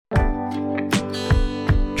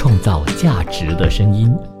造价值的声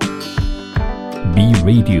音。B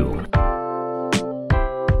Radio。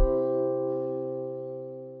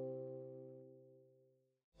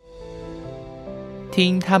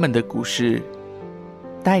听他们的故事，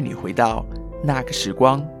带你回到那个时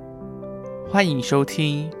光。欢迎收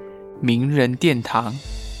听名人殿堂。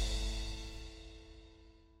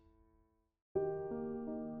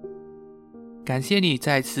感谢你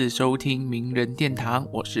再次收听名人殿堂，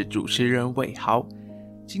我是主持人伟豪。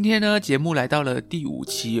今天呢，节目来到了第5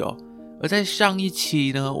期哦。而在上一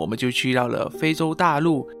期呢，我们就去到了非洲大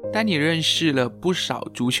陆，带你认识了不少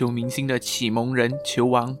足球明星的启蒙人球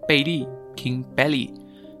王贝利 King Belly。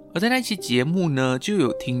而在那期节目呢，就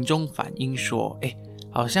有听众反映说，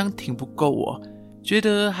好像听不够哦，觉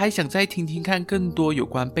得还想再听听看更多有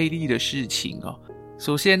关贝利的事情哦。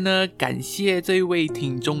首先呢，感谢这一位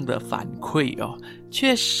听众的反馈哦。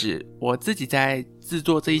确实，我自己在制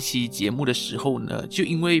作这一期节目的时候呢，就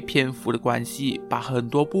因为篇幅的关系，把很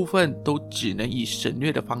多部分都只能以省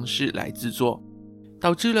略的方式来制作，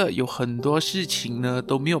导致了有很多事情呢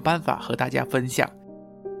都没有办法和大家分享。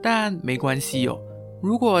但没关系哦，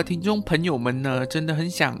如果听众朋友们呢真的很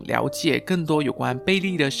想了解更多有关贝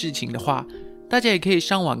利的事情的话，大家也可以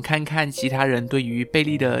上网看看其他人对于贝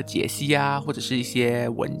利的解析啊，或者是一些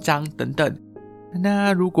文章等等。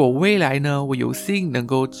那如果未来呢，我有幸能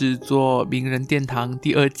够制作名人殿堂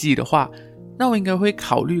第2季的话，那我应该会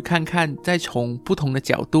考虑看看，再从不同的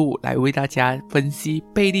角度来为大家分析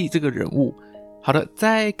贝利这个人物。好的，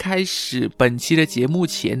在开始本期的节目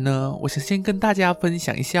前呢，我想先跟大家分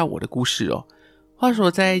享一下我的故事哦。话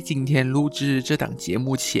说在今天录制这档节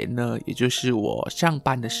目前呢，也就是我上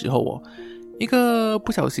班的时候哦，一个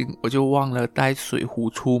不小心我就忘了带水壶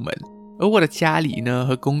出门，而我的家里呢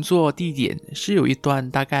和工作地点是有一段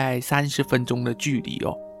大概30分钟的距离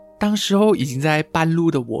哦。当时候已经在半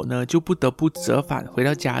路的我呢，就不得不折返回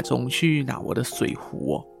到家中去拿我的水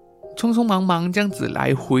壶哦。匆匆忙忙这样子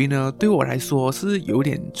来回呢，对我来说是有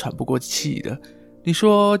点喘不过气的。你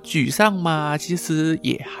说沮丧吗？其实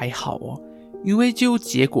也还好哦，因为就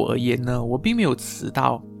结果而言呢，我并没有迟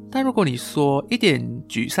到。但如果你说一点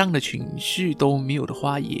沮丧的情绪都没有的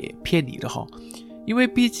话，也骗你了齁。因为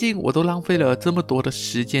毕竟我都浪费了这么多的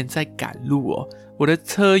时间在赶路哦，我的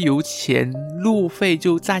车油钱、路费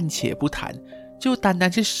就暂且不谈，就单单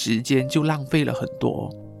是时间就浪费了很多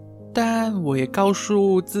哦。但我也告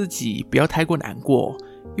诉自己不要太过难过，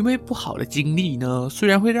因为不好的经历呢，虽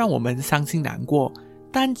然会让我们伤心难过，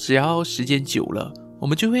但只要时间久了，我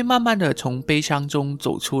们就会慢慢的从悲伤中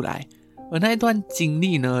走出来。而那一段经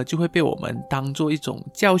历呢，就会被我们当作一种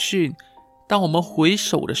教训，当我们回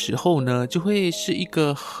首的时候呢，就会是一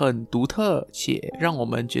个很独特且让我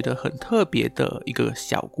们觉得很特别的一个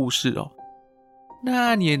小故事哦。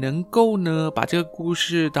那你也能够呢把这个故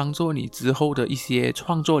事当作你之后的一些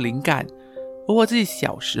创作灵感。而我自己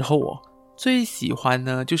小时候哦，最喜欢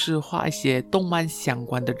呢就是画一些动漫相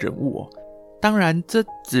关的人物哦。当然这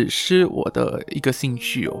只是我的一个兴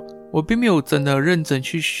趣哦，我并没有真的认真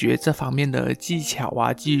去学这方面的技巧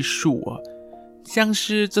啊、技术啊。像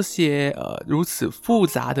是这些如此复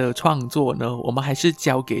杂的创作呢，我们还是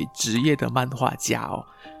交给职业的漫画家哦。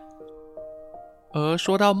而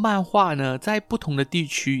说到漫画呢，在不同的地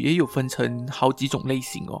区也有分成好几种类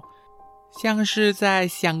型哦。像是在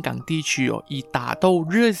香港地区哦，以打斗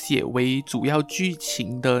热血为主要剧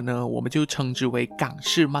情的呢，我们就称之为港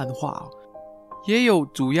式漫画哦。也有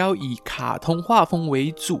主要以卡通画风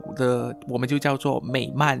为主的，我们就叫做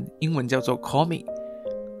美漫，英文叫做 comic。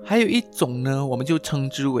 还有一种呢，我们就称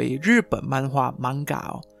之为日本漫画 manga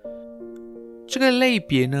哦。这个类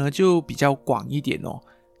别呢就比较广一点哦，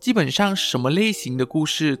基本上什么类型的故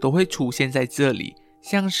事都会出现在这里，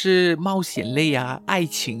像是冒险类啊、爱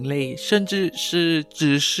情类，甚至是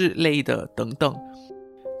知识类的等等。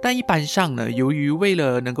但一般上呢，由于为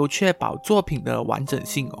了能够确保作品的完整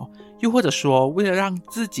性哦，又或者说为了让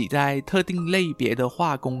自己在特定类别的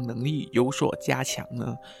画工能力有所加强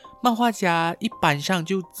呢，漫画家一般上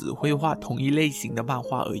就只会画同一类型的漫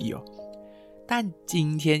画而已哦。但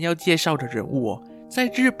今天要介绍的人物哦，在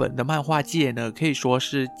日本的漫画界呢，可以说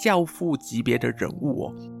是教父级别的人物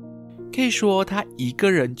哦。可以说他一个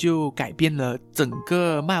人就改变了整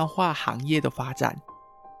个漫画行业的发展。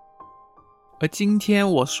而今天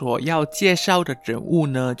我所要介绍的人物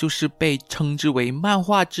呢，就是被称之为漫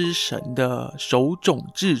画之神的手冢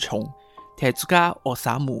治虫 手冢治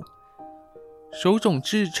虫。手冢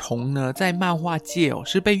治虫呢，在漫画界哦，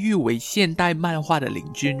是被誉为现代漫画的领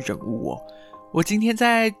军人物哦。我今天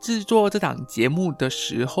在制作这档节目的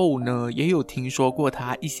时候呢，也有听说过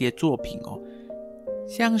他一些作品哦，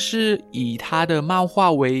像是以他的漫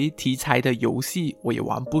画为题材的游戏，我也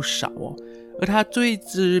玩不少哦。而他最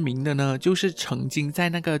知名的呢，就是曾经在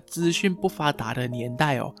那个资讯不发达的年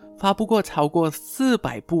代发布过超过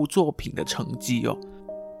400部作品的成绩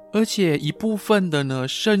而且一部分的呢，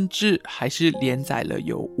甚至还是连载了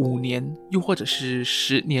有5年，又或者是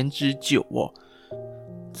10年之久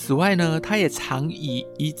此外呢，他也常以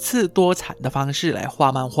一次多产的方式来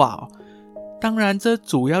画漫画当然这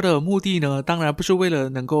主要的目的呢，当然不是为了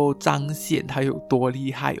能够彰显他有多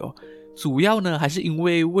厉害主要呢还是因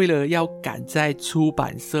为为了要赶在出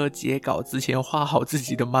版社截稿之前画好自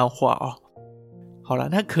己的漫画好了，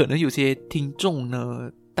那可能有些听众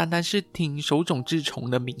呢，单单是听手冢治虫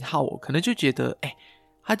的名号可能就觉得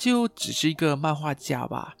他就只是一个漫画家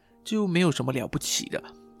吧，就没有什么了不起的。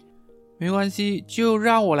没关系，就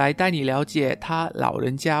让我来带你了解他老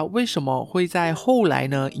人家为什么会在后来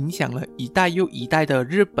呢影响了一代又一代的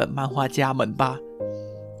日本漫画家们吧。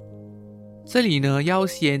这里呢要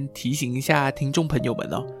先提醒一下听众朋友们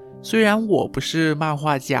虽然我不是漫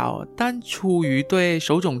画家但出于对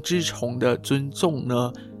手冢治虫的尊重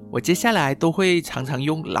呢，我接下来都会常常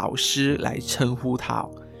用老师来称呼他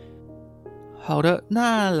好的，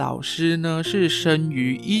那老师呢是生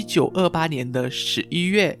于1928年的11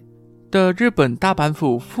月的日本大阪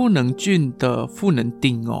府富能郡的富能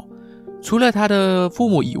町除了他的父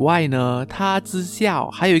母以外呢，他之下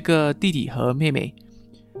还有一个弟弟和妹妹，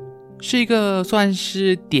是一个算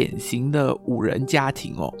是典型的5人家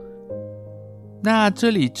庭那这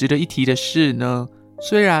里值得一提的是呢，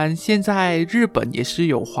虽然现在日本也是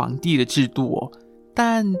有皇帝的制度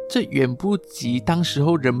但这远不及当时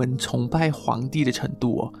候人们崇拜皇帝的程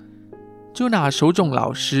度就拿手冢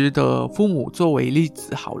老师的父母作为例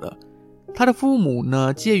子好了，他的父母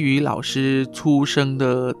呢，介于老师出生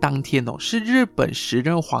的当天是日本10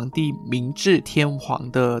任皇帝明治天皇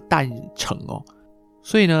的诞辰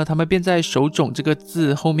所以呢，他们便在手冢这个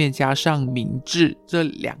字后面加上明治这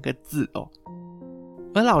2个字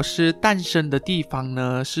而老师诞生的地方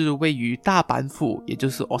呢，是位于大阪府，也就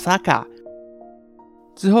是 Osaka。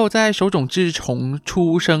之后在手冢治虫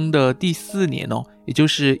出生的第4年也就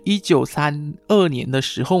是1932年的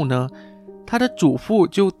时候呢，他的祖父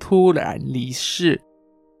就突然离世。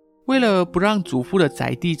为了不让祖父的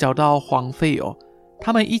宅地遭到荒废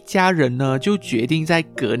他们一家人呢就决定在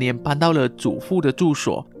隔年搬到了祖父的住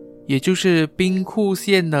所，也就是兵库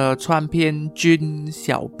县的川边郡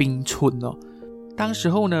小滨村当时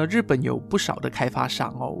候呢，日本有不少的开发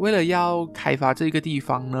商为了要开发这个地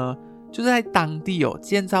方呢，就在当地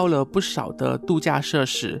建造了不少的度假设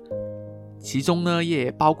施，其中呢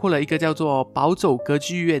也包括了一个叫做宝冢歌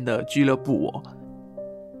剧院的俱乐部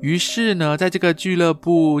于是呢，在这个俱乐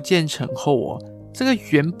部建成后这个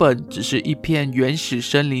原本只是一片原始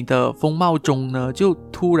森林的风貌中呢，就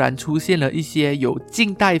突然出现了一些有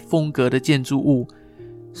近代风格的建筑物。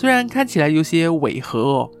虽然看起来有些违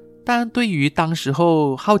和但对于当时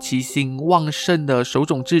候好奇心旺盛的手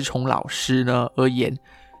冢治虫老师呢而言，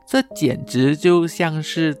这简直就像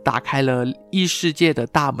是打开了异世界的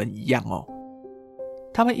大门一样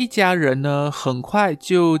他们一家人呢，很快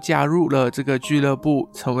就加入了这个俱乐部，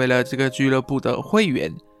成为了这个俱乐部的会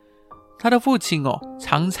员。他的父亲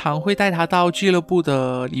常常会带他到俱乐部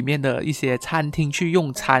的里面的一些餐厅去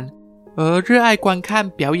用餐，而热爱观看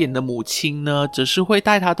表演的母亲呢，则是会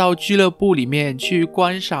带他到俱乐部里面去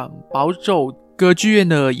观赏宝冢歌剧院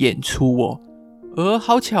的演出而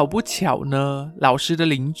好巧不巧呢，老师的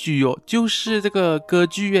邻居就是这个歌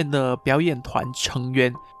剧院的表演团成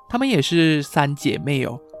员，她们也是3姐妹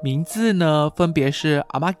名字呢分别是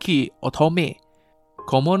Amaki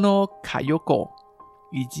Otome、Komono Kayoko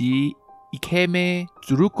以及 Ikeme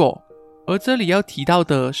Zuruko。 而这里要提到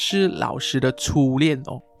的是老师的初恋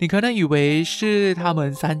你可能以为是她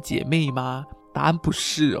们3姐妹吗？答案不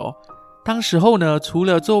是当时候呢，除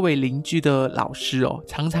了作为邻居的老师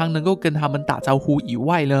常常能够跟他们打招呼以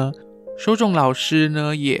外呢，手冢老师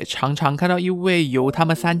呢也常常看到一位由她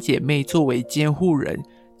们3姐妹作为监护人，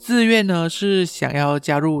自愿呢是想要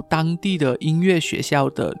加入当地的音乐学校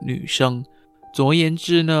的女生。总而言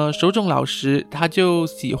之呢，手冢老师他就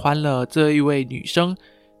喜欢了这一位女生，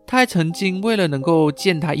他还曾经为了能够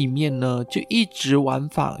见她一面呢，就一直往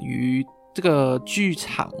返于这个剧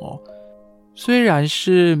场虽然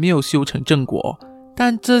是没有修成正果，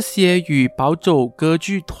但这些与宝冢歌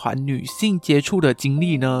剧团女性接触的经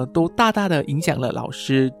历呢，都大大的影响了老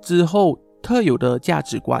师之后特有的价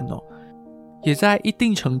值观也在一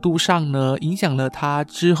定程度上呢，影响了他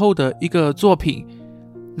之后的一个作品。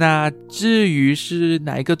那至于是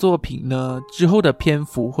哪一个作品呢，之后的篇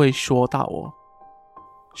幅会说到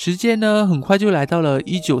时间呢，很快就来到了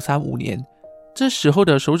1935年，这时候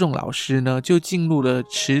的手冢老师呢，就进入了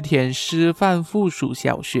池田师范附属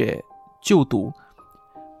小学就读。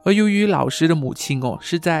而由于老师的母亲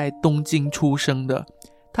是在东京出生的，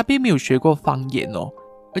她并没有学过方言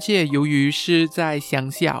而且由于是在乡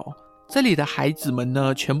下这里的孩子们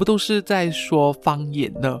呢全部都是在说方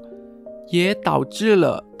言的，也导致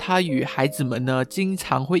了他与孩子们呢经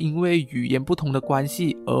常会因为语言不同的关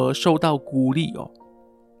系而受到孤立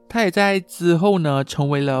他也在之后呢成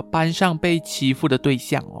为了班上被欺负的对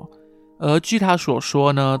象而据他所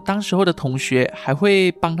说呢，当时候的同学还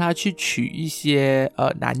会帮他去取一些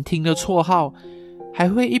难听的绰号，还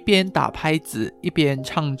会一边打拍子一边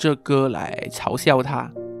唱着歌来嘲笑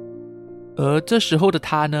他。而这时候的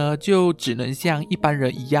他呢就只能像一般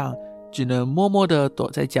人一样，只能默默地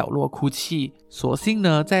躲在角落哭泣。所幸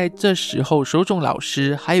呢在这时候手冢老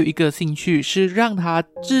师还有一个兴趣，是让他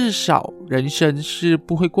至少人生是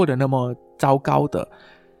不会过得那么糟糕的。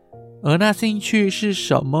而那兴趣是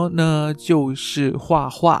什么呢？就是画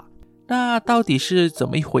画。那到底是怎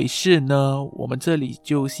么一回事呢？我们这里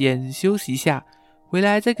就先休息一下，回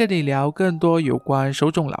来再跟你聊更多有关手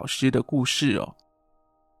冢老师的故事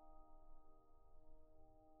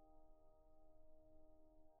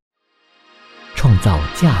创造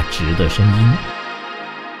价值的声音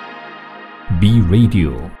B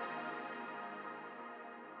Radio。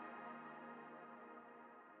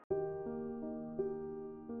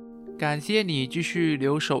感谢你继续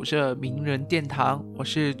留守着名人殿堂，我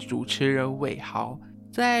是主持人伟豪。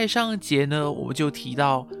在上一节呢，我们就提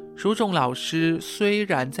到手冢老师虽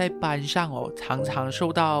然在班上常常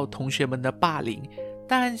受到同学们的霸凌，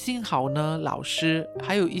但幸好呢，老师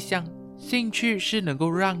还有一项兴趣是能够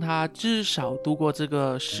让他至少度过这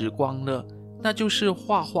个时光的，那就是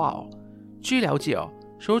画画据了解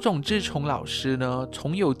手冢治虫老师呢，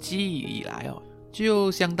从有记忆以来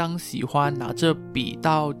就相当喜欢拿着笔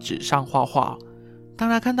到纸上画画。当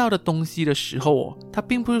他看到的东西的时候他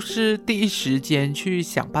并不是第一时间去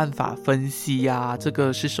想办法分析这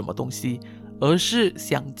个是什么东西，而是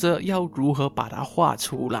想着要如何把它画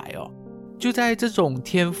出来就在这种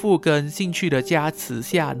天赋跟兴趣的加持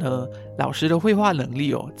下呢，老师的绘画能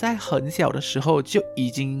力在很小的时候就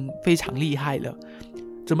已经非常厉害了。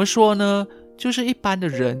怎么说呢？就是一般的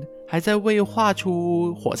人还在为画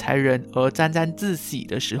出火柴人而沾沾自喜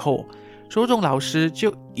的时候，手冢老师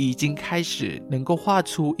就已经开始能够画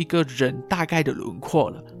出一个人大概的轮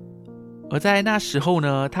廓了。而在那时候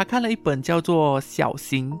呢，他看了一本叫做《小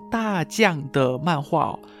型大将》的漫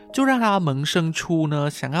画就让他萌生出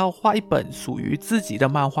呢想要画一本属于自己的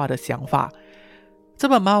漫画的想法。这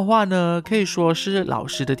本漫画呢可以说是老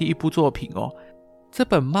师的第一部作品这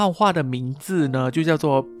本漫画的名字呢就叫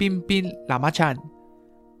做彬彬喇嘛ちゃん。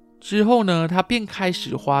之后呢，他便开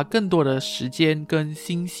始花更多的时间跟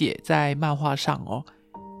心血在漫画上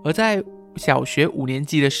而在小学5年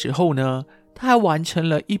级的时候呢，他还完成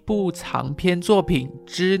了一部长篇作品《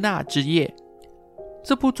支那之夜》。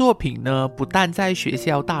这部作品呢，不但在学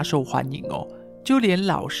校大受欢迎就连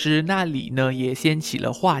老师那里呢也掀起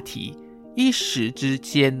了话题。一时之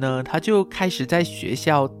间呢，他就开始在学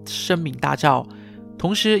校声名大噪，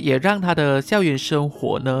同时也让他的校园生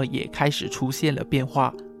活呢也开始出现了变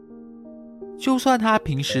化。就算他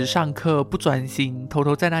平时上课不专心，偷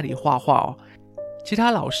偷在那里画画其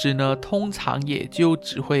他老师呢通常也就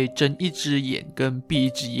只会睁一只眼跟闭一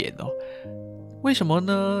只眼为什么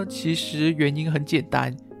呢？其实原因很简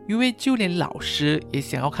单，因为就连老师也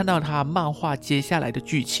想要看到他漫画接下来的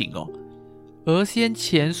剧情而先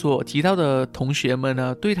前所提到的同学们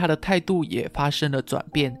呢，对他的态度也发生了转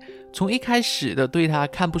变，从一开始的对他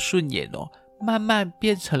看不顺眼慢慢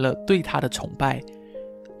变成了对他的崇拜。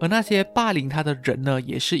而那些霸凌他的人呢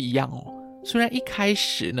也是一样虽然一开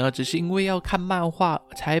始呢只是因为要看漫画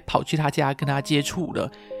才跑去他家跟他接触的，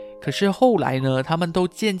可是后来呢他们都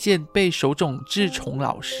渐渐被手冢治虫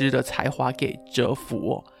老师的才华给折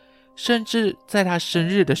服甚至在他生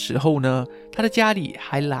日的时候呢，他的家里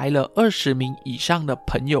还来了20名以上的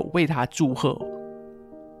朋友为他祝贺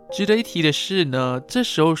值得一提的是呢，这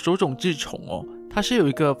时候手冢治虫他是有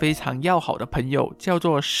一个非常要好的朋友叫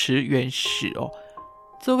做石原石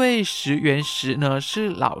这位石原石呢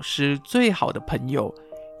是老师最好的朋友，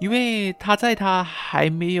因为他在他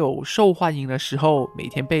还没有受欢迎的时候，每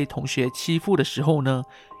天被同学欺负的时候呢，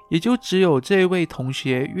也就只有这位同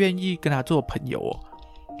学愿意跟他做朋友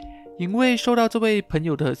因为受到这位朋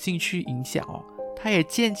友的兴趣影响他也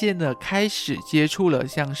渐渐的开始接触了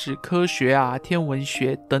像是科学天文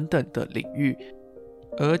学等等的领域，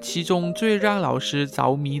而其中最让老师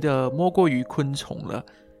着迷的莫过于昆虫了。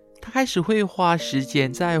他开始会花时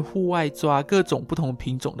间在户外抓各种不同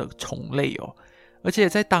品种的虫类而且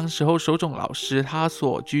在当时候手冢老师他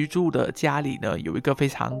所居住的家里呢，有一个非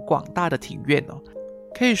常广大的庭院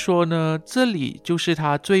可以说呢，这里就是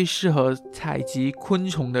他最适合采集昆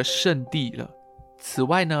虫的圣地了。此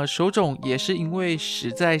外呢，手冢也是因为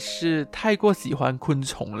实在是太过喜欢昆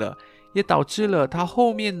虫了，也导致了他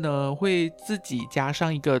后面呢会自己加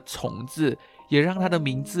上一个虫字，也让他的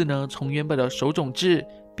名字呢从原本的手冢治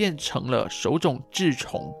变成了手冢治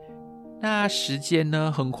虫。那时间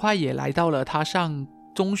呢很快也来到了他上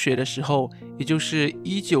中学的时候，也就是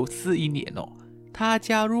1941年哦，他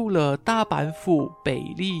加入了大阪府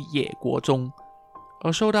北立野国中。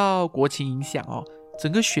而受到国情影响哦，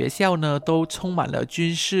整个学校呢都充满了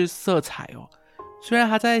军事色彩哦。虽然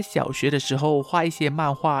他在小学的时候画一些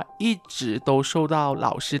漫画，一直都受到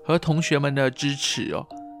老师和同学们的支持哦，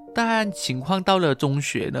但情况到了中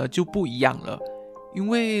学呢就不一样了。因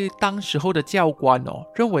为当时候的教官哦，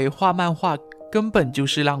认为画漫画根本就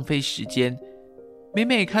是浪费时间，每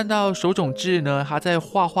每看到手冢治呢，他在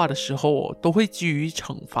画画的时候哦，都会给予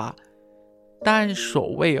惩罚。但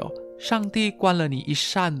所谓哦，上帝关了你一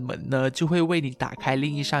扇门呢，就会为你打开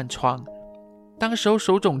另一扇窗。当时候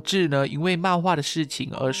手冢治呢，因为漫画的事情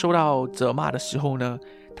而受到责骂的时候呢，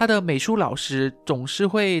他的美术老师总是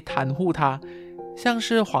会袒护他，像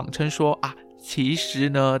是谎称说啊，其实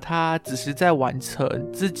呢，他只是在完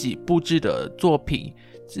成自己布置的作品、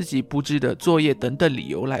自己布置的作业等等理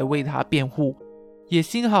由来为他辩护。也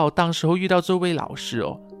幸好当时候遇到这位老师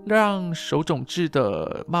哦，让手冢治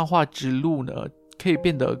的漫画之路呢可以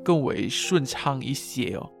变得更为顺畅一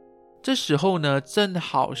些哦。这时候呢，正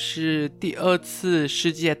好是第2次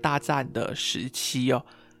世界大战的时期哦。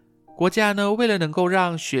国家呢，为了能够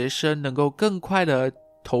让学生能够更快的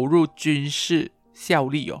投入军事效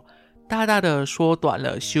力哦，大大的缩短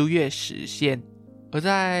了修业时限。而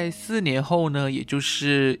在4年后呢，也就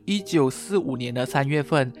是1945年的3月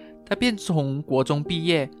份，他便从国中毕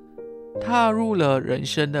业，踏入了人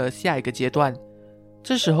生的下一个阶段。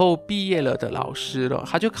这时候毕业了的老师了，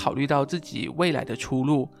他就考虑到自己未来的出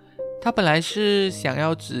路。他本来是想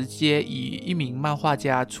要直接以一名漫画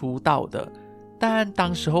家出道的，但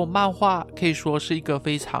当时候漫画可以说是一个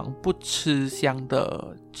非常不吃香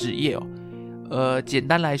的职业哦。简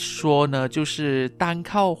单来说呢，就是单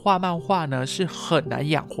靠画漫画呢是很难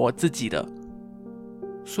养活自己的。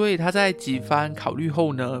所以他在几番考虑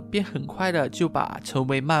后呢，便很快的就把成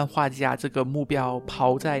为漫画家这个目标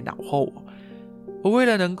抛在脑后。而为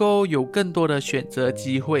了能够有更多的选择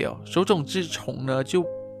机会哦，手冢治虫呢就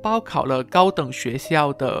报考了高等学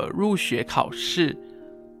校的入学考试。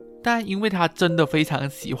但因为他真的非常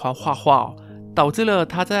喜欢画画哦，导致了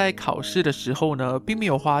他在考试的时候呢，并没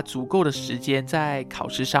有花足够的时间在考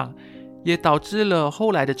试上，也导致了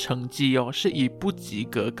后来的成绩哦是以不及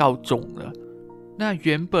格告终了。那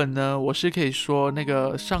原本呢，我是可以说那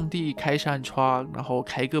个上帝开扇窗，然后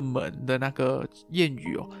开个门的那个谚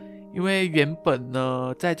语哦，因为原本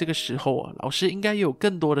呢，在这个时候啊，老师应该有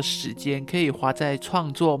更多的时间可以花在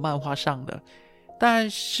创作漫画上的。但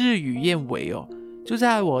事与愿违哦，就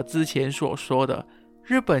在我之前所说的，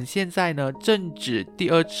日本现在呢正值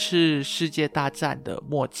第2次世界大战的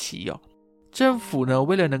末期哦，政府呢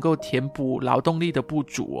为了能够填补劳动力的不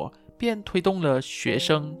足哦，便推动了学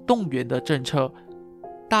生动员的政策。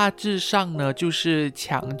大致上呢，就是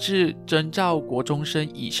强制征召国中生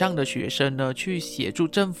以上的学生呢，去协助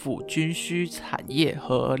政府军需产业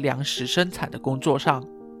和粮食生产的工作上。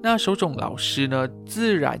那手冢老师呢，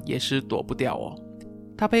自然也是躲不掉哦。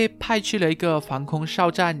他被派去了一个防空哨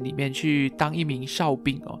站里面去当一名哨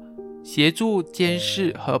兵哦，协助监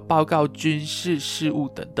视和报告军事事务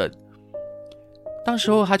等等。当时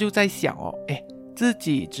候他就在想哦，自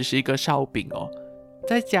己只是一个哨兵哦，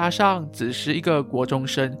再加上只是一个国中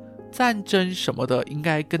生，战争什么的应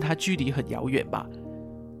该跟他距离很遥远吧。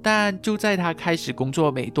但就在他开始工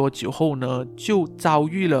作没多久后呢，就遭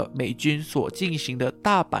遇了美军所进行的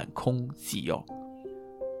大阪空袭哦。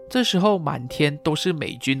这时候满天都是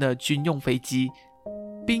美军的军用飞机，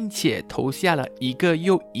并且投下了一个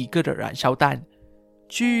又一个的燃烧弹。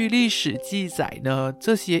据历史记载呢，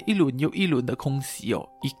这些一轮又一轮的空袭哦，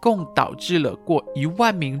一共导致了过1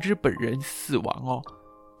万名日本人死亡哦，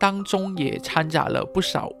当中也掺杂了不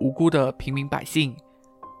少无辜的平民百姓。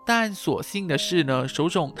但所幸的是呢，手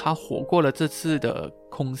冢他活过了这次的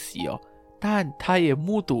空袭哦，但他也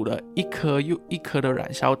目睹了一颗又一颗的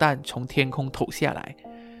燃烧弹从天空投下来。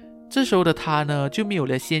这时候的他呢，就没有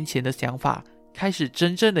了先前的想法，开始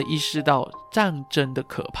真正的意识到战争的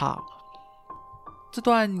可怕。这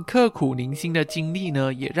段刻骨铭心的经历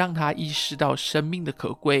呢，也让他意识到生命的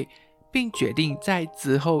可贵，并决定在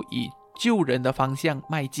之后以救人的方向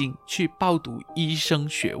迈进，去报读医生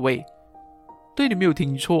学位。对，你没有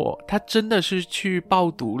听错，他真的是去报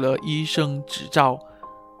读了医生执照。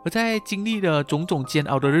而在经历了种种煎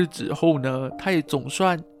熬的日子后呢，他也总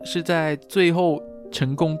算是在最后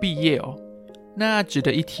成功毕业哦。那值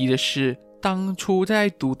得一提的是，当初在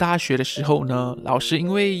读大学的时候呢，老师因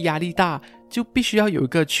为压力大，就必须要有一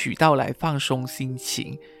个渠道来放松心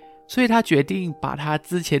情，所以他决定把他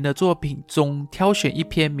之前的作品中挑选一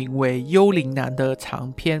篇名为《幽灵男》的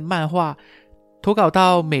长篇漫画投稿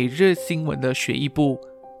到每日新闻的学艺部。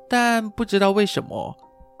但不知道为什么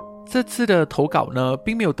这次的投稿呢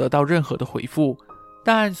并没有得到任何的回复，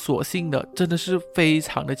但所幸的真的是非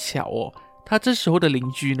常的巧哦，他这时候的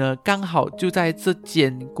邻居呢刚好就在这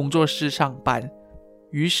间工作室上班，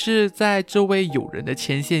于是在这位友人的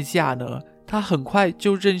牵线下呢，他很快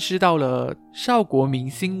就认识到了邵国民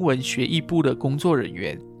新闻学艺部的工作人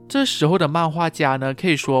员。这时候的漫画家呢可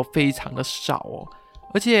以说非常的少哦，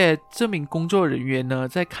而且这名工作人员呢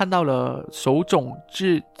在看到了手冢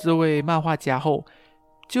治这位漫画家后，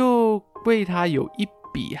就为他有一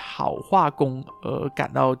笔好画工而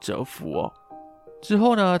感到折服哦。之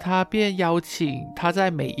后呢，他便邀请他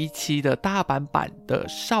在每一期的大阪版的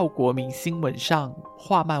邵国民新闻上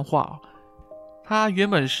画漫画。他原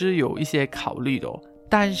本是有一些考虑的哦，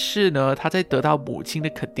但是呢，他在得到母亲的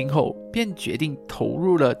肯定后，便决定投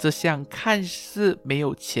入了这项看似没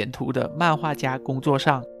有前途的漫画家工作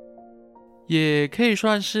上，也可以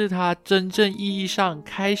算是他真正意义上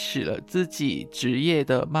开始了自己职业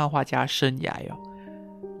的漫画家生涯哦。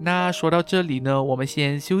那说到这里呢，我们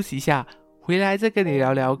先休息一下，回来再跟你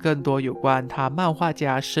聊聊更多有关他漫画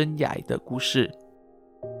家生涯的故事。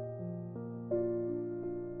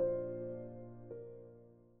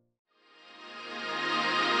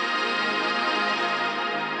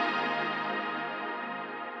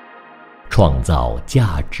创造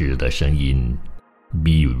价值的声音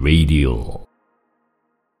 ，Be Radio。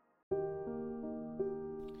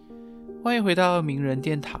欢迎回到名人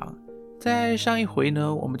殿堂。在上一回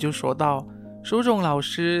呢，我们就说到手冢老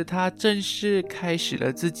师他正式开始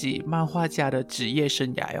了自己漫画家的职业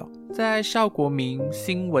生涯哦，在邵国民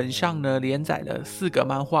新闻上呢连载了4个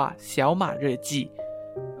漫画《小马日记》，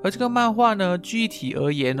而这个漫画呢具体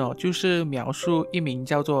而言哦，就是描述一名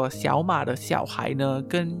叫做小马的小孩呢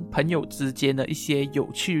跟朋友之间的一些有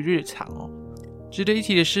趣日常哦。值得一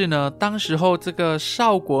提的是呢，当时候这个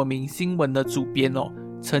邵国民新闻的主编哦，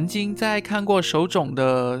曾经在看过手冢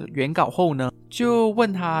的原稿后呢，就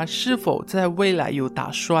问他是否在未来有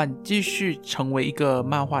打算继续成为一个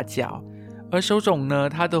漫画家。而手冢呢，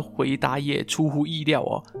他的回答也出乎意料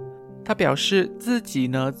哦，他表示自己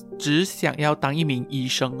呢只想要当一名医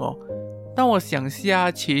生哦。但我想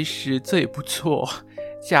下，其实这也不错。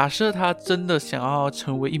假设他真的想要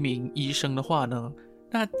成为一名医生的话呢，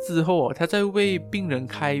那之后哦，他在为病人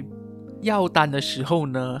开药单的时候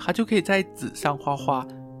呢，他就可以在纸上画画，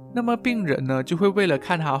那么病人呢就会为了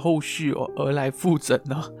看他后续而来复诊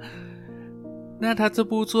呢。那他这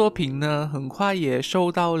部作品呢很快也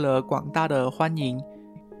受到了广大的欢迎，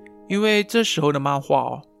因为这时候的漫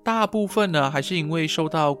画大部分呢还是因为受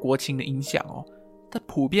到国情的影响但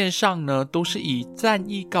普遍上呢都是以战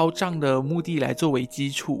意高涨的目的来作为基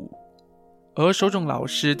础。而手冢老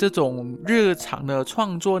师这种日常的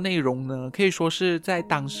创作内容呢，可以说是在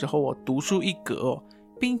当时候独树一格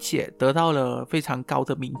并且得到了非常高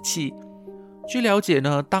的名气。据了解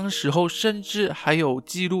呢，当时候甚至还有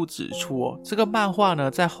记录指出这个漫画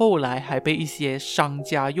呢在后来还被一些商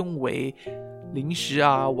家用为零食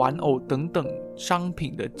啊、玩偶等等商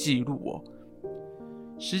品的记录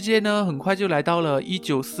时间呢很快就来到了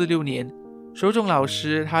1946年，手冢老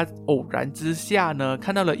师他偶然之下呢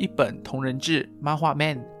看到了一本同人志漫画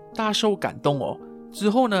Man， 大受感动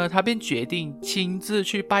之后呢他便决定亲自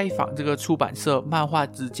去拜访这个出版社漫画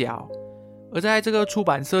之家而在这个出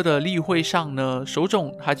版社的例会上呢，手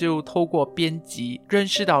冢他就透过编辑认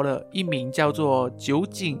识到了一名叫做酒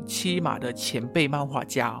井七马的前辈漫画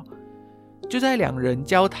家就在两人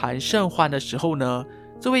交谈甚欢的时候呢，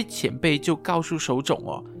这位前辈就告诉手冢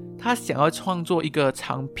他想要创作一个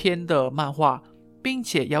长篇的漫画，并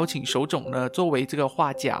且邀请手冢呢作为这个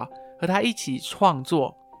画家和他一起创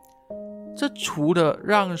作。这除了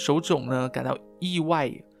让手冢呢感到意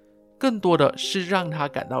外，更多的是让他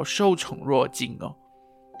感到受宠若惊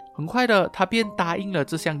很快的他便答应了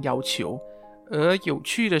这项要求。而有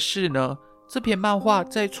趣的是呢，这篇漫画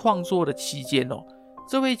在创作的期间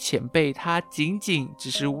这位前辈他仅只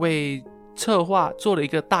是为策划做了一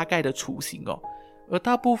个大概的雏形而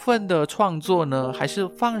大部分的创作呢还是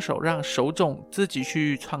放手让手冢自己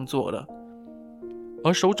去创作了。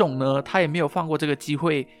而手冢呢他也没有放过这个机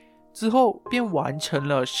会，之后便完成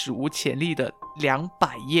了史无前例的200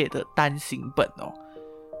页的单行本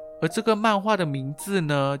而这个漫画的名字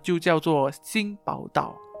呢就叫做新宝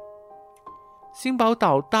岛。新宝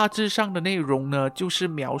岛大致上的内容呢，就是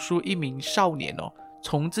描述一名少年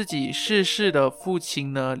从自己逝世的父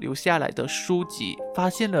亲呢留下来的书籍发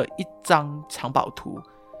现了一张藏宝图，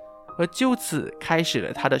而就此开始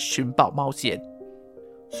了他的寻宝冒险。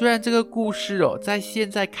虽然这个故事在现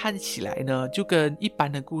在看起来呢就跟一般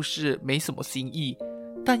的故事没什么新意，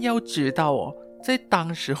但要知道在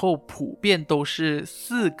当时候普遍都是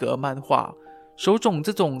4格漫画，手冢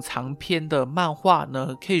这种长篇的漫画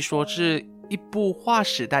呢可以说是一部划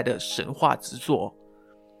时代的神话之作。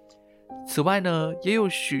此外呢，也有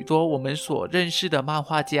许多我们所认识的漫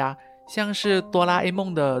画家，像是哆啦 A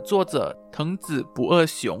梦的作者藤子不二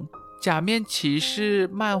雄，假面骑士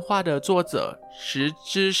漫画的作者石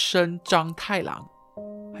之森章太郎，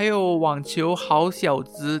还有网球好小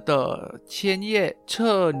子的千叶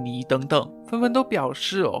彻尼等等，纷纷都表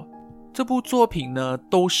示这部作品呢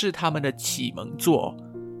都是他们的启蒙作，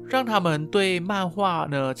让他们对漫画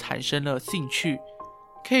呢产生了兴趣。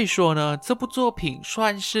可以说呢，这部作品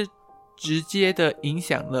算是直接的影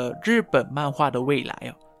响了日本漫画的未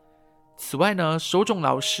来此外呢，手冢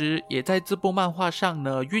老师也在这部漫画上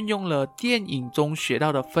呢运用了电影中学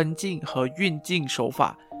到的分镜和运镜手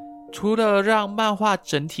法，除了让漫画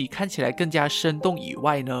整体看起来更加生动以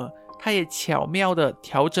外呢，他也巧妙地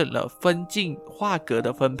调整了分镜画格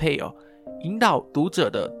的分配引导读者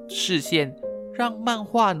的视线，让漫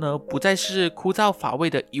画呢不再是枯燥乏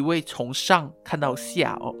味的一味从上看到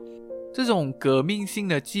下这种革命性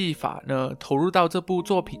的技法呢，投入到这部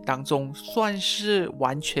作品当中，算是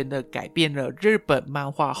完全的改变了日本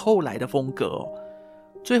漫画后来的风格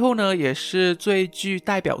最后呢，也是最具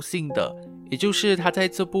代表性的，也就是他在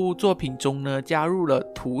这部作品中呢，加入了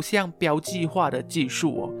图像标记化的技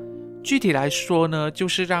术具体来说呢，就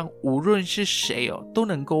是让无论是谁都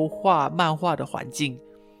能够画漫画的环境。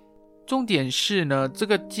重点是呢，这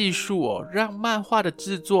个技术让漫画的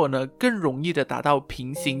制作呢更容易的达到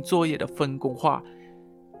平行作业的分工化。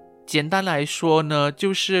简单来说呢，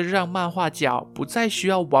就是让漫画家不再需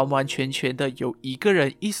要完完全全的由一个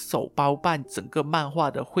人一手包办整个漫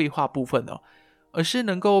画的绘画部分而是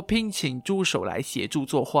能够聘请助手来协助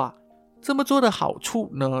作画。这么做的好处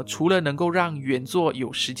呢，除了能够让原作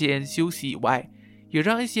有时间休息以外，也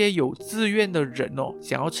让一些有自愿的人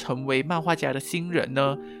想要成为漫画家的新人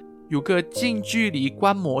呢有个近距离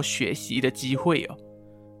观摩学习的机会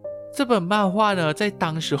这本漫画呢在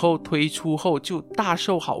当时候推出后就大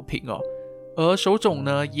受好评而手冢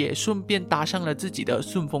呢也顺便搭上了自己的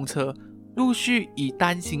顺风车，陆续以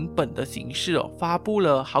单行本的形式发布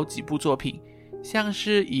了好几部作品，像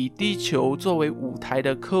是以地球作为舞台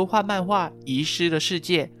的科幻漫画《遗失的世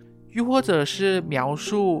界》，又或者是描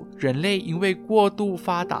述人类因为过度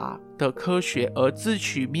发达的科学而自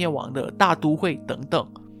取灭亡的大都会等等。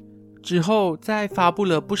之后在发布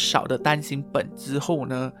了不少的单行本之后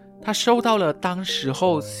呢，他受到了当时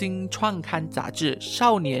候新创刊杂志《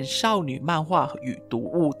少年少女漫画与读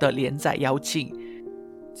物》的连载邀请，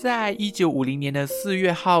在1950年的4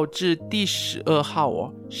月号至第12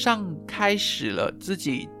号上开始了自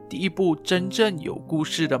己第一部真正有故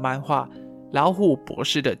事的漫画《老虎博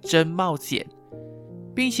士的真冒险》，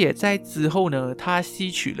并且在之后呢，他吸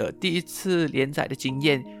取了第一次连载的经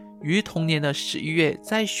验，于同年的11月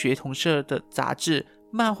在学童社的杂志《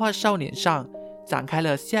漫画少年》上展开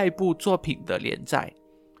了下一部作品的连载。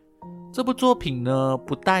这部作品呢，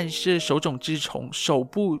不但是手冢治虫首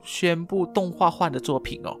部宣布动画化的作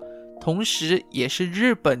品同时也是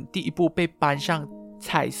日本第一部被搬上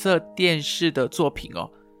彩色电视的作品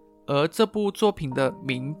而这部作品的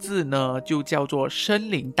名字呢就叫做《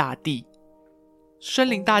森林大地》。《森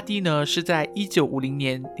林大地》呢是在1950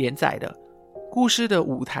年连载的，故事的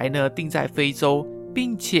舞台呢定在非洲，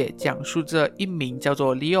并且讲述着一名叫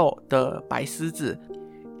做 Leo 的白狮子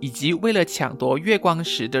以及为了抢夺月光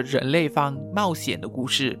石的人类方冒险的故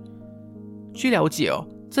事。据了解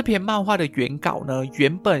这篇漫画的原稿呢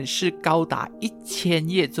原本是高达1000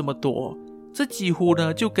页这么多，这几乎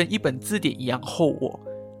呢就跟一本字典一样厚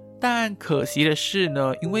但可惜的是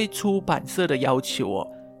呢，因为出版社的要求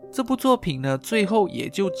这部作品呢最后也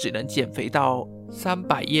就只能减肥到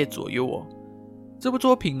300页左右这部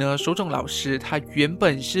作品呢，手冢老师他原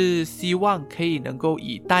本是希望可以能够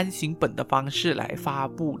以单行本的方式来发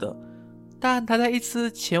布的，但他在一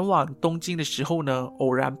次前往东京的时候呢，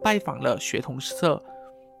偶然拜访了学童社，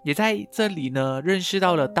也在这里呢认识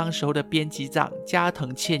到了当时候的编辑长加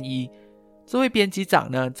藤茜一。这位编辑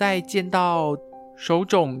长呢，在见到手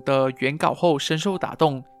冢的原稿后深受打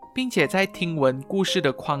动，并且在听闻故事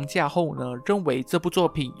的框架后呢，认为这部作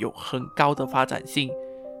品有很高的发展性，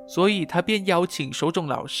所以他便邀请手冢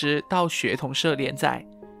老师到学童社连载。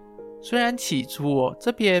虽然起初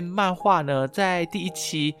这篇漫画呢在第一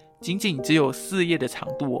期仅仅只有4页的长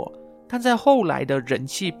度哦，但在后来的人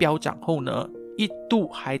气飙涨后呢，一度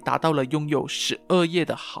还达到了拥有12页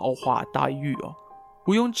的豪华待遇哦。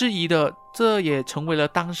毋庸置疑的，这也成为了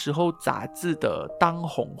当时候杂志的当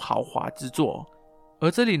红豪华之作。而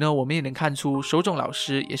这里呢，我们也能看出手冢老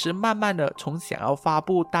师也是慢慢的从想要发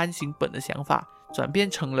布单行本的想法，转变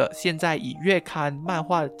成了现在以月刊、漫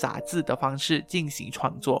画、杂志的方式进行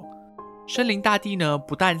创作。森林大地呢，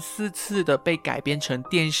不但4次的被改编成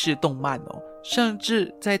电视动漫哦，甚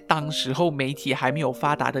至在当时候媒体还没有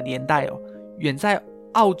发达的年代哦，远在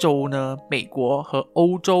澳洲呢、美国和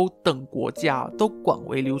欧洲等国家都广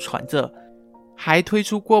为流传着，还推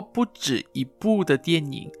出过不止一部的电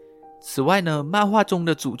影。此外呢，漫画中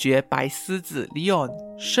的主角白狮子 Leon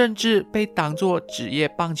甚至被当作职业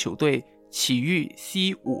棒球队奇遇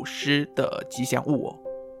C5师的吉祥物哦。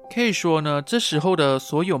可以说呢，这时候的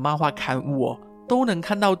所有漫画刊物哦，都能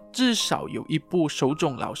看到至少有一部手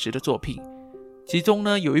冢老师的作品。其中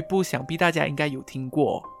呢，有一部想必大家应该有听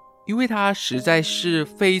过，因为它实在是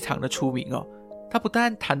非常的出名哦。它不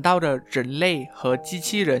但谈到了人类和机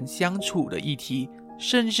器人相处的议题，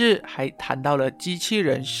甚至还谈到了机器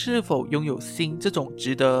人是否拥有心这种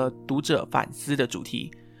值得读者反思的主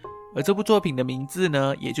题。而这部作品的名字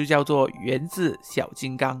呢，也就叫做原子小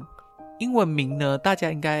金刚，英文名呢大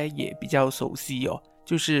家应该也比较熟悉哦，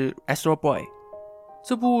就是 Astro Boy。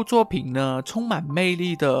 这部作品呢，充满魅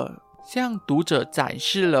力的向读者展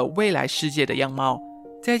示了未来世界的样貌，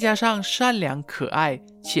再加上善良可爱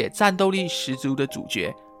且战斗力十足的主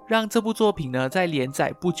角，让这部作品呢在连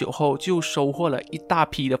载不久后就收获了一大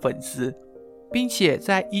批的粉丝，并且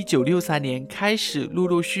在1963年开始陆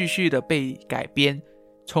陆续续的被改编，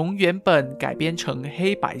从原本改编成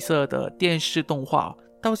黑白色的电视动画，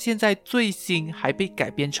到现在最新还被改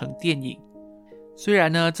编成电影。虽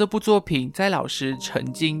然呢，这部作品在老师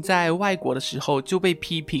曾经在外国的时候就被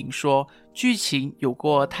批评说剧情有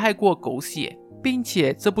过太过狗血，并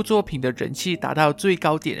且这部作品的人气达到最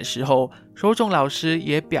高点的时候，手冢老师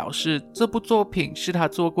也表示这部作品是他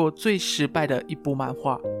做过最失败的一部漫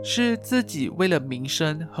画，是自己为了名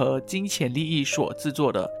声和金钱利益所制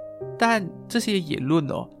作的。但这些言论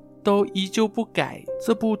哦，都依旧不改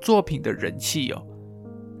这部作品的人气哦。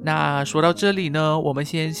那说到这里呢，我们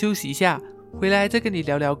先休息一下，回来再跟你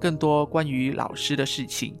聊聊更多关于老师的事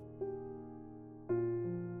情。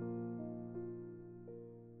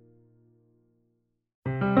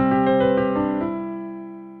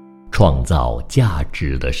创造价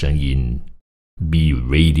值的声音 ，Be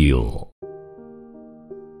Radio。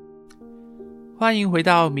欢迎回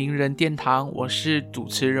到名人殿堂，我是主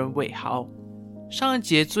持人伟豪。上一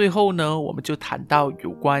节最后呢，我们就谈到有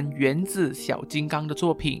关原子小金刚的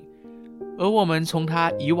作品，而我们从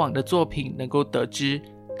他以往的作品能够得知，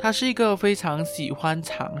他是一个非常喜欢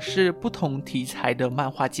尝试不同题材的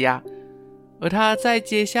漫画家，而他在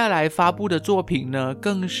接下来发布的作品呢，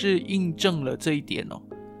更是印证了这一点哦。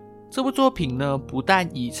这部作品呢，不但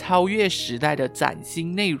以超越时代的崭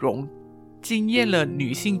新内容惊艳了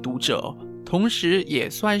女性读者，同时也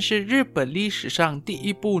算是日本历史上第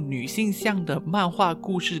一部女性向的漫画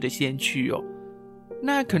故事的先驱哦。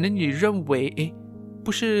那可能你认为，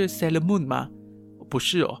不是 Sailor Moon 吗？不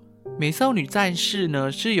是哦，美少女战士呢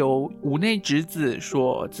是由屋内直子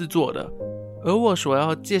所制作的，而我所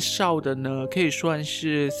要介绍的呢，可以算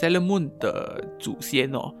是 Sailor Moon 的祖先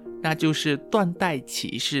哦，那就是缎带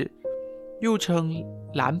骑士，又称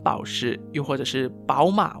蓝宝石，又或者是宝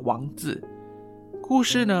马王子。故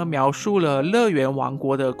事呢，描述了乐园王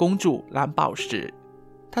国的公主蓝宝石，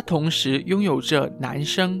她同时拥有着男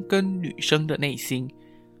生跟女生的内心。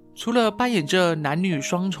除了扮演着男女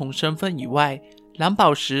双重身份以外，蓝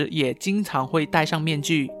宝石也经常会戴上面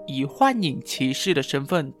具，以幻影骑士的身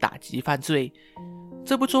份打击犯罪。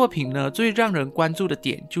这部作品呢，最让人关注的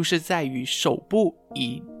点就是在于首部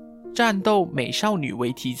以战斗美少女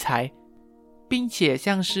为题材，并且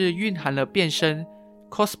像是蕴含了变身、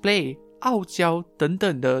cosplay、傲娇等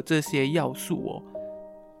等的这些要素哦。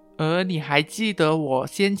而你还记得我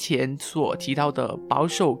先前所提到的保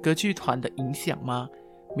守歌剧团的影响吗？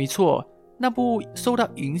没错，那部受到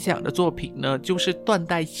影响的作品呢，就是缎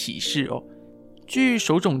带骑士哦。据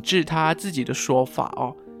手冢治他自己的说法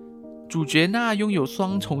哦，主角那拥有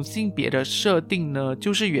双重性别的设定呢，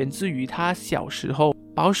就是源自于他小时候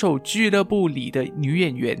保守俱乐部里的女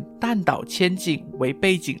演员淡岛千景为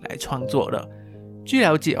背景来创作的。据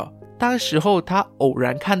了解哦，当时候他偶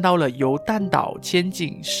然看到了由淡岛千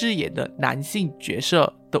景饰演的男性角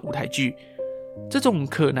色的舞台剧，这种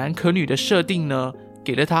可男可女的设定呢，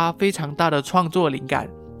给了他非常大的创作灵感，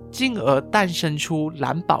进而诞生出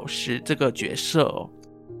蓝宝石这个角色哦。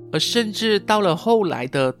而甚至到了后来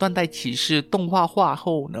的缎带骑士动画化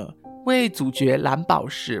后呢，为主角蓝宝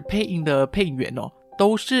石配音的配音员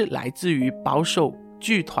都是来自于保守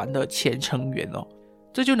剧团的前成员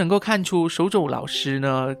这就能够看出手冢老师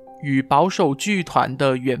呢与保守剧团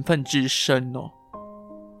的缘分之深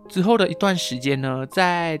之后的一段时间呢，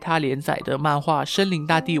在他连载的漫画《森林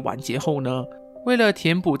大地》完结后呢，为了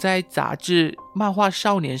填补在杂志漫画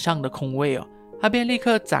少年上的空位他便立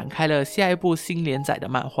刻展开了下一部新连载的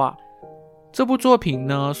漫画。这部作品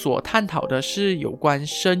呢，所探讨的是有关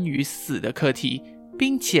生与死的课题，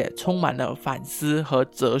并且充满了反思和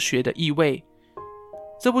哲学的意味。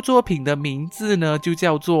这部作品的名字呢，就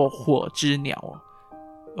叫做《火之鸟》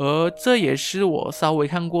而这也是我稍微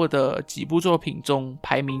看过的几部作品中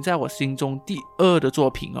排名在我心中第2的作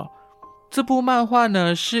品这部漫画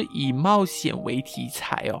呢，是以冒险为题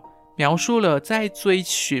材描述了在追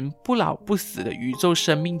寻不老不死的宇宙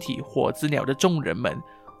生命体火之鸟的众人们，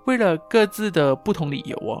为了各自的不同理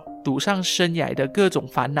由赌上生涯的各种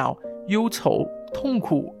烦恼、忧愁、痛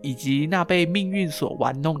苦，以及那被命运所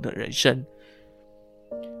玩弄的人生。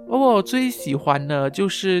而我最喜欢的就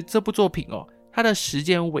是这部作品它的时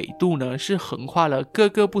间纬度呢是横跨了各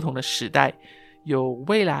个不同的时代，有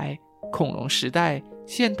未来、恐龙时代、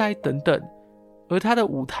现代等等。而它的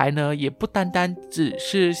舞台呢也不单单只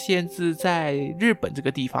是限制在日本这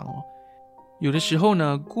个地方有的时候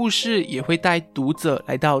呢故事也会带读者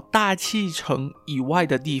来到大气层以外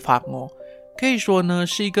的地方可以说呢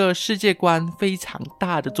是一个世界观非常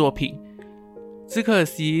大的作品。只可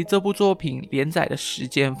惜这部作品连载的时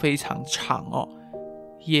间非常长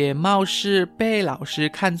也貌似被老师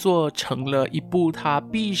看作成了一部他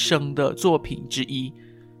毕生的作品之一，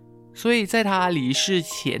所以在他离世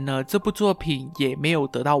前呢，这部作品也没有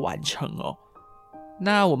得到完成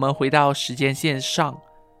那我们回到时间线上，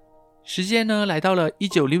时间呢来到了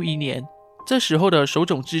1961年，这时候的手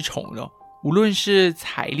冢治虫无论是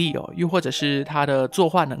财力又或者是他的作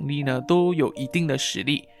画能力呢，都有一定的实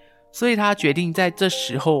力，所以他决定在这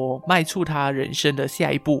时候迈出他人生的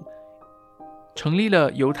下一步，成立了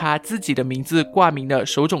由他自己的名字挂名的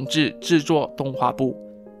手冢治制作动画部。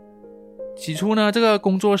起初呢，这个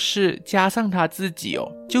工作室加上他自己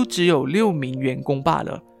就只有6名员工罢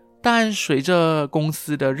了，但随着公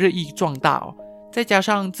司的日益壮大再加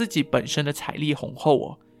上自己本身的财力雄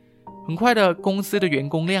厚很快的公司的员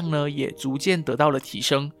工量呢也逐渐得到了提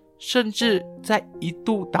升，甚至在一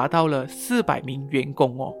度达到了400名员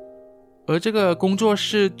工而这个工作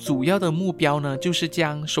室主要的目标呢，就是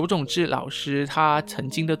将手冢治老师他曾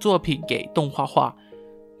经的作品给动画化，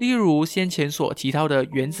例如先前所提到的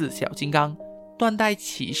原子小金刚、断代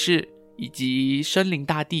骑士以及森林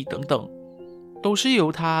大地等等，都是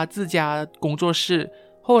由他自家工作室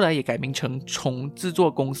后来也改名成虫制作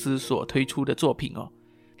公司所推出的作品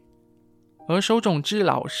而手冢治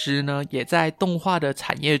老师呢，也在动画的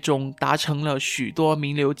产业中达成了许多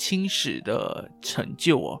名留青史的成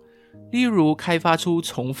就例如开发出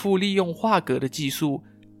重复利用画格的技术，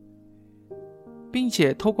并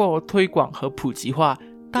且透过推广和普及化，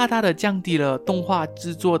大大的降低了动画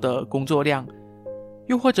制作的工作量，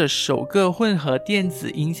又或者首个混合电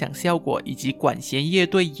子音响效果以及管弦乐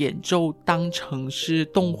队演奏当成是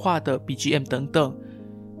动画的 BGM 等等。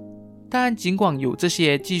但尽管有这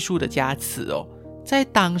些技术的加持在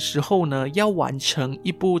当时候呢，要完成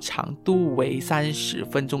一部长度为30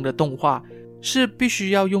分钟的动画，是必须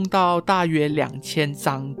要用到大约2000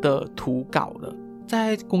张的图稿的。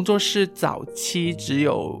在工作室早期只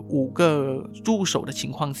有5个助手的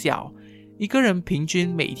情况下一个人平均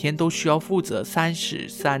每天都需要负责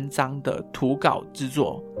33张的图稿制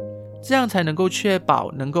作，这样才能够确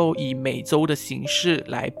保能够以每周的形式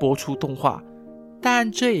来播出动画。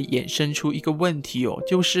但这也衍生出一个问题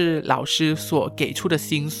就是老师所给出的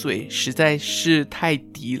薪水实在是太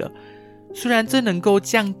低了。虽然这能够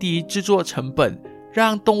降低制作成本，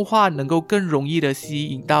让动画能够更容易的吸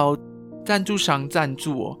引到赞助商赞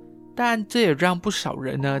助但这也让不少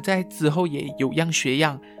人呢在之后也有样学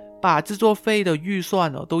样，把制作费的预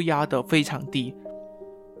算都压得非常低。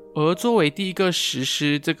而作为第一个实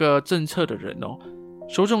施这个政策的人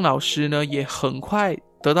手冢老师呢也很快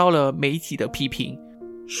得到了媒体的批评，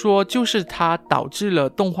说就是他导致了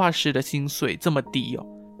动画师的薪水这么低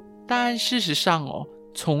但事实上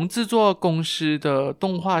从制作公司的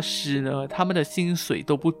动画师呢，他们的薪水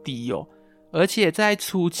都不低而且在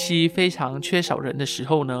初期非常缺少人的时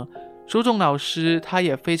候呢，手冢老师他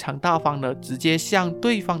也非常大方的直接向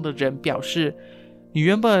对方的人表示，你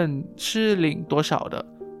原本是领多少的，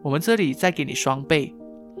我们这里再给你双倍。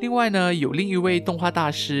另外呢，有另一位动画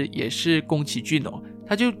大师也是宫崎骏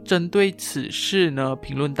他就针对此事呢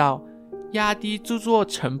评论到，压低制作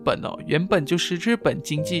成本原本就是日本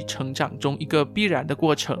经济成长中一个必然的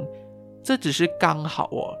过程，这只是刚好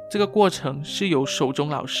这个过程是由手冢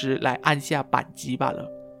老师来按下扳机罢了。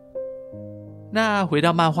那回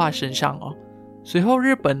到漫画身上随后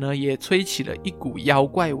日本呢也吹起了一股妖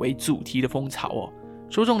怪为主题的风潮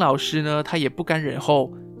手冢老师呢他也不甘忍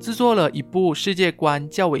后，制作了一部世界观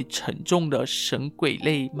较为沉重的神鬼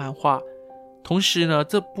类漫画。同时呢，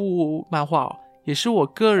这部漫画也是我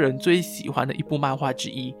个人最喜欢的一部漫画之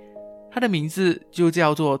一，它的名字就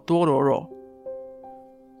叫做多罗罗。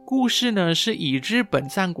故事呢是以日本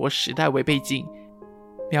战国时代为背景，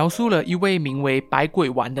描述了一位名为百鬼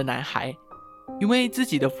丸的男孩，因为自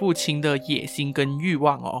己的父亲的野心跟欲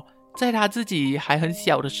望在他自己还很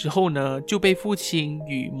小的时候呢，就被父亲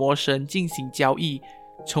与魔神进行交易，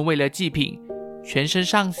成为了祭品，全身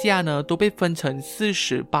上下呢都被分成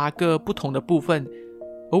48个不同的部分。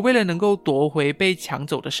而为了能够夺回被抢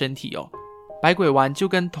走的身体百鬼丸就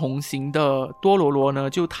跟同行的多罗罗呢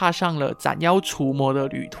就踏上了斩妖除魔的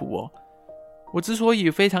旅途我之所以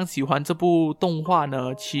非常喜欢这部动画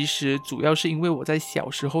呢，其实主要是因为我在小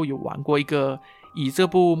时候有玩过一个以这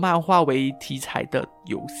部漫画为题材的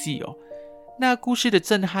游戏那故事的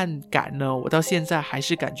震撼感呢，我到现在还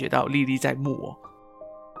是感觉到历历在目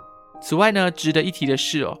此外呢，值得一提的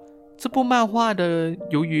是这部漫画的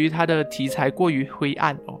由于它的题材过于灰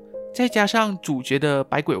暗再加上主角的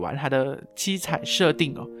百鬼丸它的凄惨设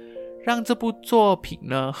定让这部作品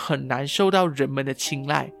呢很难受到人们的青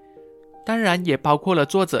睐。当然也包括了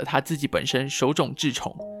作者他自己本身手冢治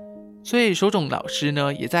虫，所以手冢老师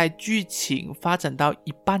呢也在剧情发展到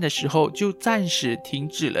一半的时候就暂时停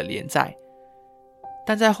止了连载。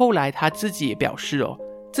但在后来他自己也表示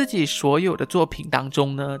自己所有的作品当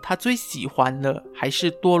中呢，他最喜欢的还是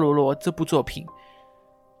多罗罗这部作品。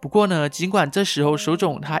不过呢，尽管这时候手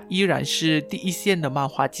冢他依然是第一线的漫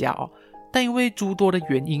画家但因为诸多的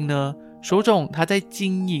原因呢，手冢他在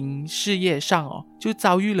经营事业上就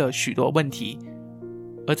遭遇了许多问题。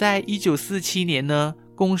而在1947年呢，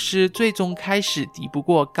公司最终开始抵不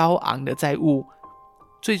过高昂的债务，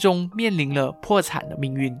最终面临了破产的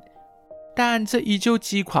命运。但这依旧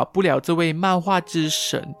击垮不了这位漫画之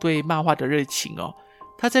神对漫画的热情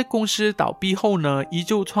他在公司倒闭后呢，依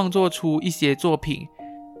旧创作出一些作品，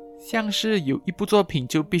像是有一部作品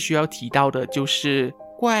就必须要提到的，就是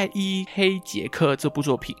怪医黑杰克这部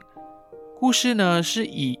作品。故事呢是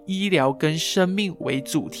以医疗跟生命为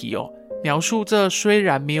主题描述这虽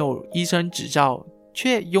然没有医生执照，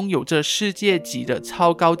却拥有着世界级的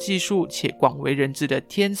超高技术且广为人知的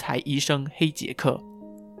天才医生黑杰克。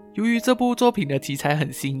由于这部作品的题材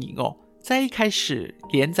很新颖在一开始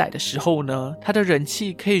连载的时候呢，它的人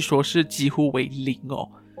气可以说是几乎为零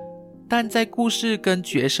但在故事跟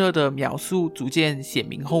角色的描述逐渐显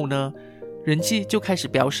明后呢，人气就开始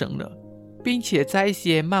飙升了，并且在一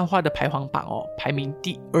些漫画的排行榜排名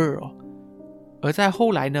第2而在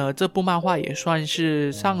后来呢，这部漫画也算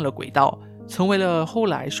是上了轨道，成为了后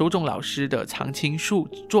来手冢老师的常青树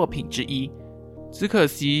作品之一。只可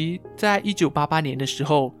惜在1988年的时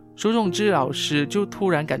候，手冢治老师就突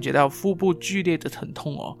然感觉到腹部剧烈的疼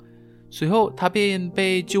痛随后他便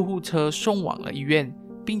被救护车送往了医院，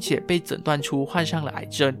并且被诊断出患上了癌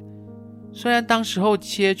症。虽然当时候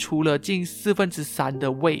切除了近3/4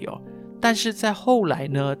的胃但是在后来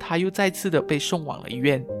呢，他又再次的被送往了医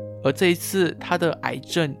院，而这一次他的癌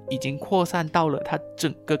症已经扩散到了他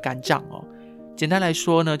整个肝脏简单来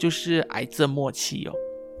说呢，就是癌症末期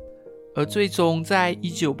而最终在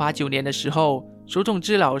1989年的时候，手冢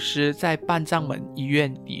治老师在半藏门医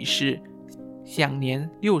院离世，享年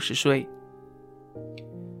60岁。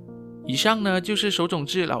以上呢就是手冢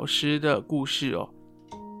治老师的故事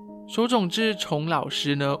手冢治虫老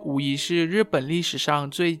师呢，无疑是日本历史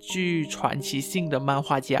上最具传奇性的漫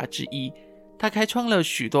画家之一。他开创了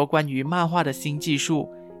许多关于漫画的新技术，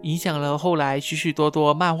影响了后来许许多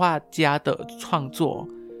多漫画家的创作。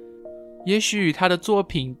也许他的作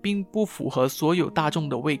品并不符合所有大众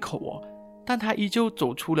的胃口但他依旧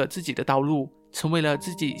走出了自己的道路，成为了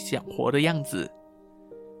自己想活的样子。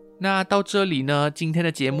那到这里呢，今天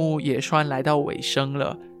的节目也算来到尾声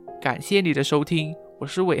了，感谢你的收听，我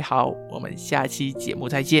是伟豪，我们下期节目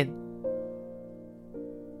再见。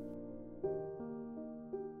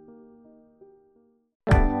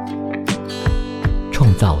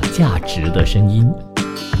创造价值的声音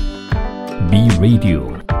B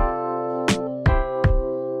Radio